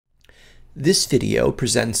This video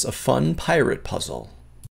presents a fun pirate puzzle.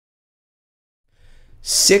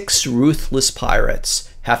 6 ruthless pirates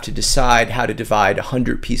have to decide how to divide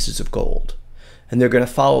 100 pieces of gold. And they're going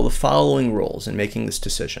to follow the following rules in making this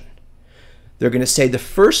decision. They're going to say the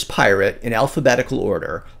first pirate, in alphabetical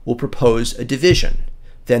order, will propose a division.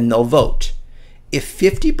 Then they'll vote. If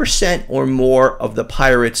 50% or more of the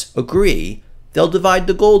pirates agree, they'll divide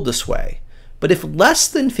the gold this way. But if less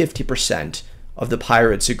than 50% of the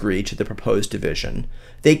pirates agree to the proposed division,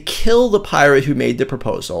 they kill the pirate who made the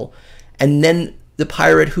proposal, and then the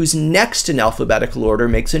pirate who's next in alphabetical order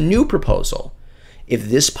makes a new proposal. If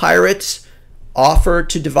this pirate's offer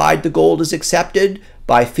to divide the gold is accepted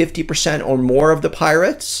by 50% or more of the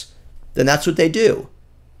pirates, then that's what they do.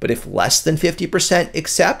 But if less than 50%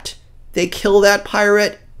 accept, they kill that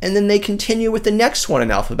pirate, and then they continue with the next one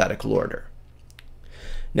in alphabetical order.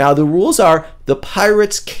 Now, the rules are the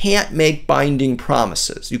pirates can't make binding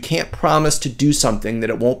promises. You can't promise to do something that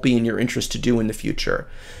it won't be in your interest to do in the future.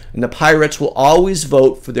 And the pirates will always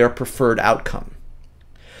vote for their preferred outcome.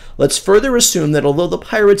 Let's further assume that although the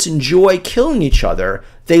pirates enjoy killing each other,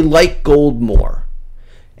 they like gold more.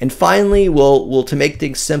 And finally, to make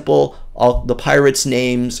things simple, the pirates'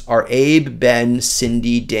 names are Abe, Ben,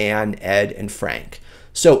 Cindy, Dan, Ed, and Frank.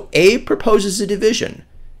 So Abe proposes a division.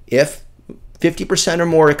 If 50% or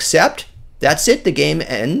more accept, that's it, the game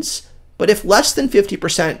ends. But if less than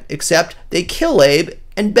 50% accept, they kill Abe,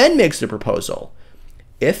 and Ben makes the proposal.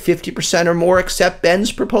 If 50% or more accept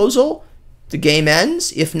Ben's proposal, the game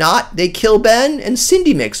ends. If not, they kill Ben, and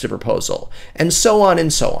Cindy makes the proposal, and so on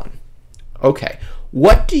and so on. Okay,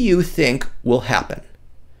 what do you think will happen?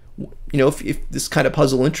 You know, if this kind of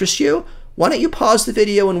puzzle interests you, why don't you pause the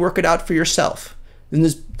video and work it out for yourself? And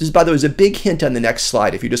this, by the way, is a big hint on the next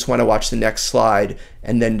slide. If you just want to watch the next slide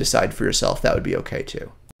and then decide for yourself, that would be okay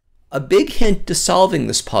too. A big hint to solving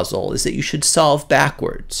this puzzle is that you should solve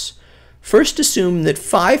backwards. First, assume that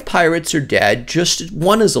 5 pirates are dead, just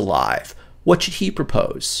 1 is alive. What should he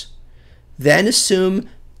propose? Then assume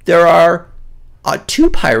there are 2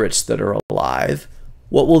 pirates that are alive.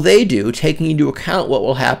 What will they do, taking into account what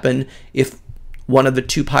will happen if one of the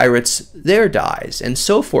 2 pirates there dies, and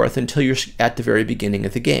so forth until you're at the very beginning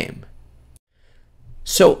of the game.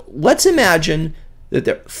 So let's imagine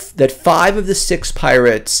that 5 of the 6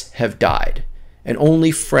 pirates have died, and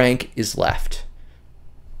only Frank is left.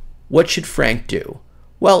 What should Frank do?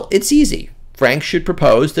 Well, it's easy. Frank should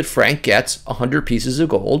propose that Frank gets 100 pieces of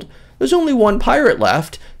gold. There's only 1 pirate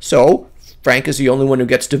left, so Frank is the only one who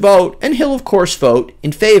gets to vote, and he'll of course vote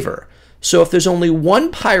in favor. So if there's only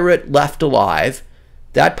 1 pirate left alive,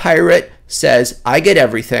 that pirate says, I get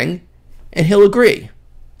everything, and he'll agree.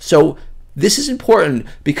 So this is important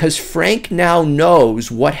because Frank now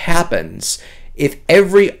knows what happens if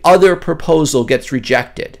every other proposal gets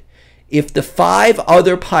rejected. If the 5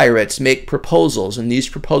 other pirates make proposals and these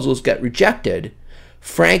proposals get rejected,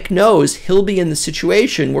 Frank knows he'll be in the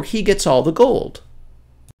situation where he gets all the gold.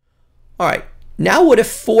 All right, now what if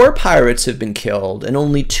 4 pirates have been killed and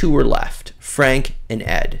only 2 are left, Frank and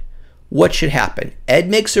Ed? What should happen? Ed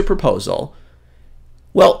makes a proposal.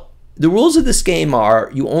 Well, the rules of this game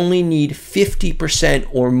are you only need 50%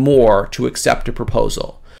 or more to accept a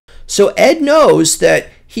proposal. So Ed knows that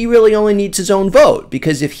he really only needs his own vote,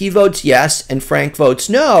 because if he votes yes and Frank votes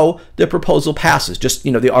no, the proposal passes. Just,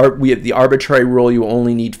 you know, we have the arbitrary rule, you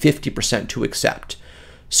only need 50% to accept.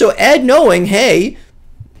 So Ed, knowing, hey,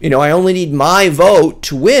 you know, I only need my vote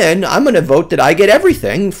to win, I'm going to vote that I get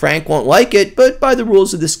everything. Frank won't like it, but by the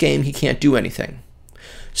rules of this game, he can't do anything.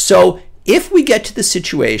 So if we get to the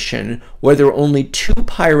situation where there are only 2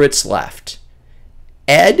 pirates left,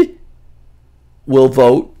 Ed will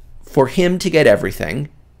vote for him to get everything,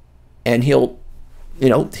 and he'll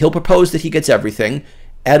propose that he gets everything.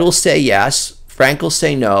 Ed will say yes, Frank will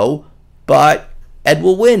say no, but Ed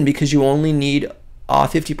will win because you only need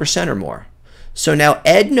 50% or more. So now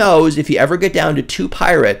Ed knows if you ever get down to 2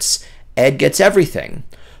 pirates, Ed gets everything.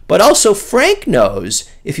 But also Frank knows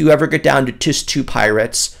if you ever get down to just 2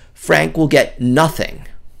 pirates, Frank will get nothing.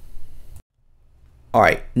 All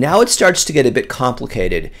right, now it starts to get a bit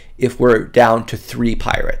complicated if we're down to 3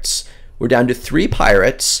 pirates. We're down to 3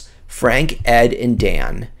 pirates, Frank, Ed, and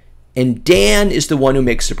Dan. And Dan is the one who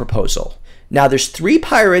makes the proposal. Now there's 3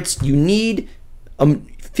 pirates, you need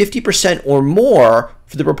 50% or more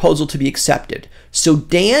for the proposal to be accepted. So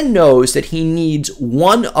Dan knows that he needs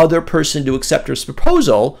 1 other person to accept his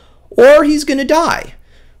proposal, or he's going to die.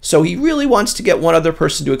 So he really wants to get 1 other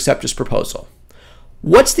person to accept his proposal.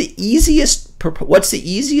 What's the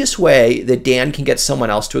easiest way that Dan can get someone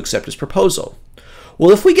else to accept his proposal?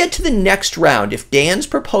 Well, if we get to the next round, if Dan's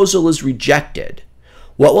proposal is rejected,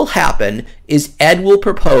 what will happen is Ed will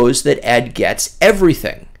propose that Ed gets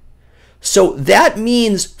everything. So that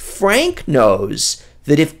means Frank knows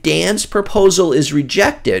that if Dan's proposal is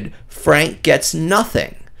rejected, Frank gets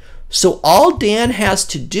nothing. So all Dan has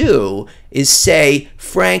to do is say,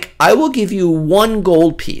 Frank, I will give you 1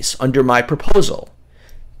 gold piece under my proposal.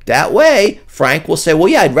 That way, Frank will say, well,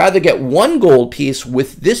 yeah, I'd rather get 1 gold piece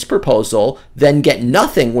with this proposal than get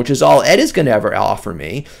nothing, which is all Ed is going to ever offer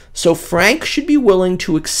me. So Frank should be willing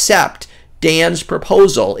to accept Dan's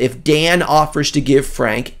proposal if Dan offers to give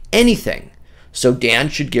Frank anything. So Dan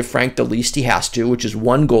should give Frank the least he has to, which is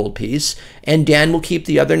 1 gold piece, and Dan will keep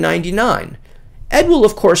the other 99. Ed will,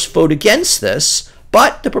 of course, vote against this,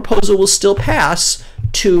 but the proposal will still pass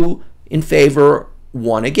 2 in favor,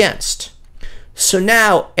 1 against. So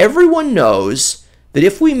now everyone knows that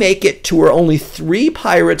if we make it to where only 3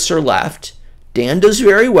 pirates are left, Dan does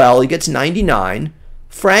very well, he gets 99,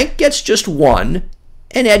 Frank gets just 1,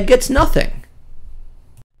 and Ed gets nothing.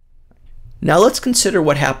 Now let's consider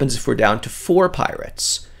what happens if we're down to 4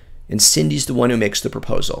 pirates, and Cindy's the one who makes the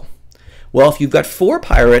proposal. Well, if you've got 4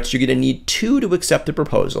 pirates, you're going to need 2 to accept the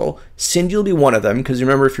proposal. Cindy will be one of them, because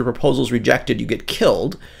remember, if your proposal is rejected, you get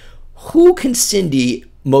killed. Who can Cindy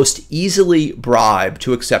most easily bribe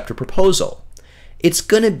to accept a proposal? It's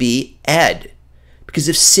going to be Ed. Because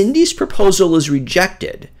if Cindy's proposal is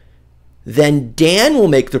rejected, then Dan will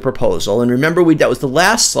make the proposal. And remember, that was the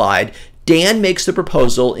last slide. Dan makes the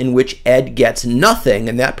proposal in which Ed gets nothing,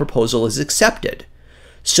 and that proposal is accepted.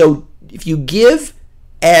 So if you give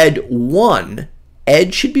Ed 1,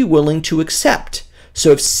 Ed should be willing to accept.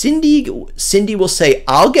 So if Cindy will say,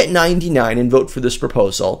 I'll get 99 and vote for this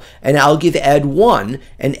proposal, and I'll give Ed 1,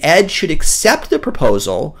 and Ed should accept the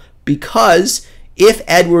proposal, because if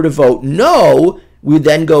Ed were to vote no, we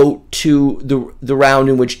then go to the round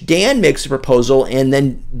in which Dan makes a proposal, and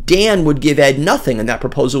then Dan would give Ed nothing, and that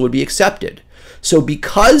proposal would be accepted. So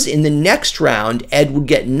because in the next round Ed would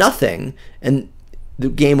get nothing, and the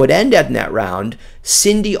game would end in that round,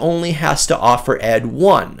 Cindy only has to offer Ed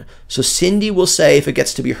 1. So Cindy will say, if it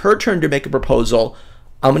gets to be her turn to make a proposal,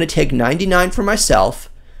 I'm going to take 99 for myself,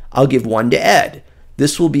 I'll give 1 to Ed.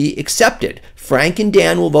 This will be accepted. Frank and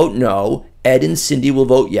Dan will vote no, Ed and Cindy will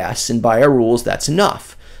vote yes, and by our rules, that's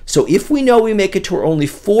enough. So if we know we make it to where only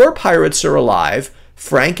 4 pirates are alive,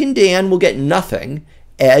 Frank and Dan will get nothing,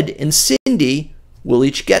 Ed and Cindy will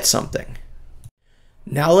each get something.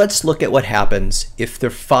 Now let's look at what happens if there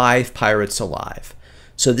are 5 pirates alive.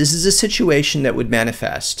 So this is a situation that would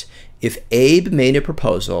manifest if Abe made a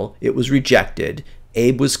proposal, it was rejected,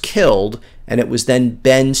 Abe was killed, and it was then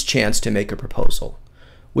Ben's chance to make a proposal.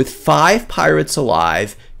 With 5 pirates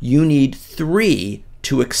alive, you need 3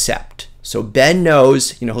 to accept. So Ben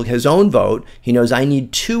knows, his own vote, he knows I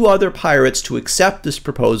need 2 other pirates to accept this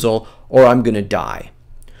proposal or I'm going to die.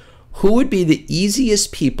 Who would be the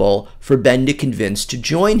easiest people for Ben to convince to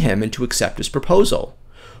join him and to accept his proposal?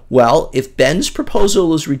 Well, if Ben's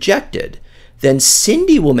proposal is rejected, then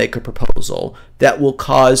Cindy will make a proposal that will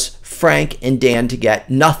cause Frank and Dan to get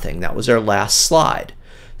nothing. That was our last slide.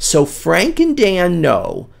 So Frank and Dan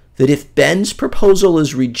know that if Ben's proposal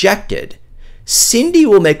is rejected, Cindy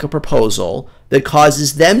will make a proposal that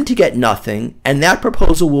causes them to get nothing, and that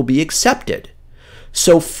proposal will be accepted.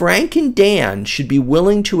 So Frank and Dan should be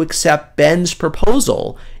willing to accept Ben's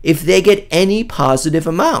proposal if they get any positive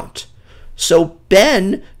amount. So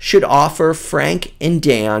Ben should offer Frank and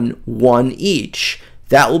Dan 1 each.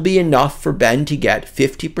 That will be enough for Ben to get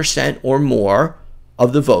 50% or more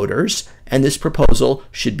of the voters, and this proposal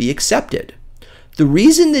should be accepted. The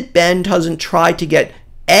reason that Ben doesn't try to get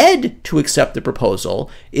Ed to accept the proposal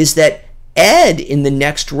is that Ed in the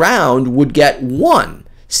next round would get 1.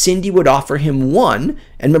 Cindy would offer him 1,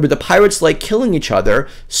 and remember, the pirates like killing each other,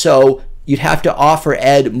 so you'd have to offer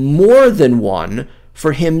Ed more than 1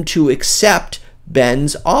 for him to accept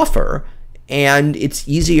Ben's offer. And it's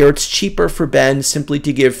cheaper for Ben simply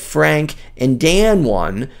to give Frank and Dan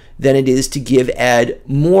 1 than it is to give Ed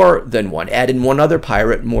more than 1. Ed and 1 other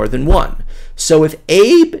pirate more than 1. So if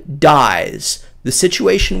Abe dies, the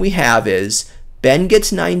situation we have is Ben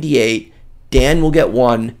gets 98, Dan will get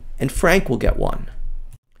 1, and Frank will get 1.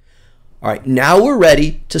 All right, now we're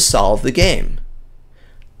ready to solve the game.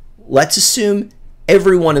 Let's assume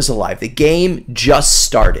everyone is alive. The game just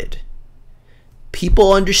started.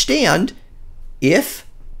 People understand if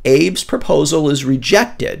Abe's proposal is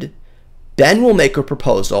rejected, Ben will make a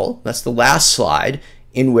proposal, that's the last slide,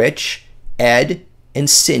 in which Ed and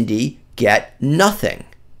Cindy get nothing.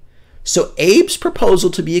 So Abe's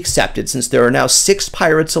proposal to be accepted, since there are now 6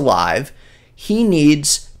 pirates alive, he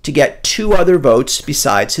needs to get 2 other votes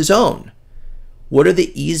besides his own. What are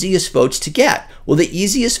the easiest votes to get? Well, the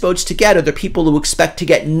easiest votes to get are the people who expect to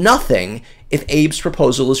get nothing if Abe's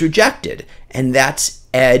proposal is rejected, and that's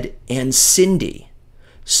Ed and Cindy.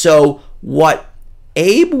 So what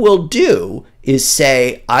Abe will do is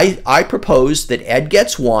say, I propose that Ed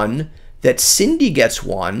gets 1, that Cindy gets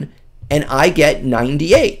 1, and I get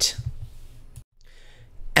 98.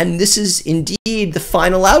 And this is indeed the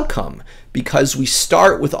final outcome, because we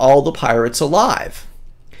start with all the pirates alive.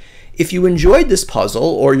 If you enjoyed this puzzle,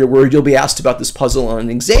 or you're worried you'll be asked about this puzzle on an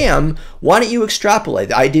exam, why don't you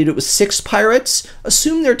extrapolate? I did it with 6 pirates.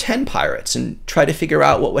 Assume there are 10 pirates and try to figure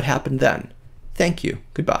out what would happen then. Thank you.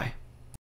 Goodbye.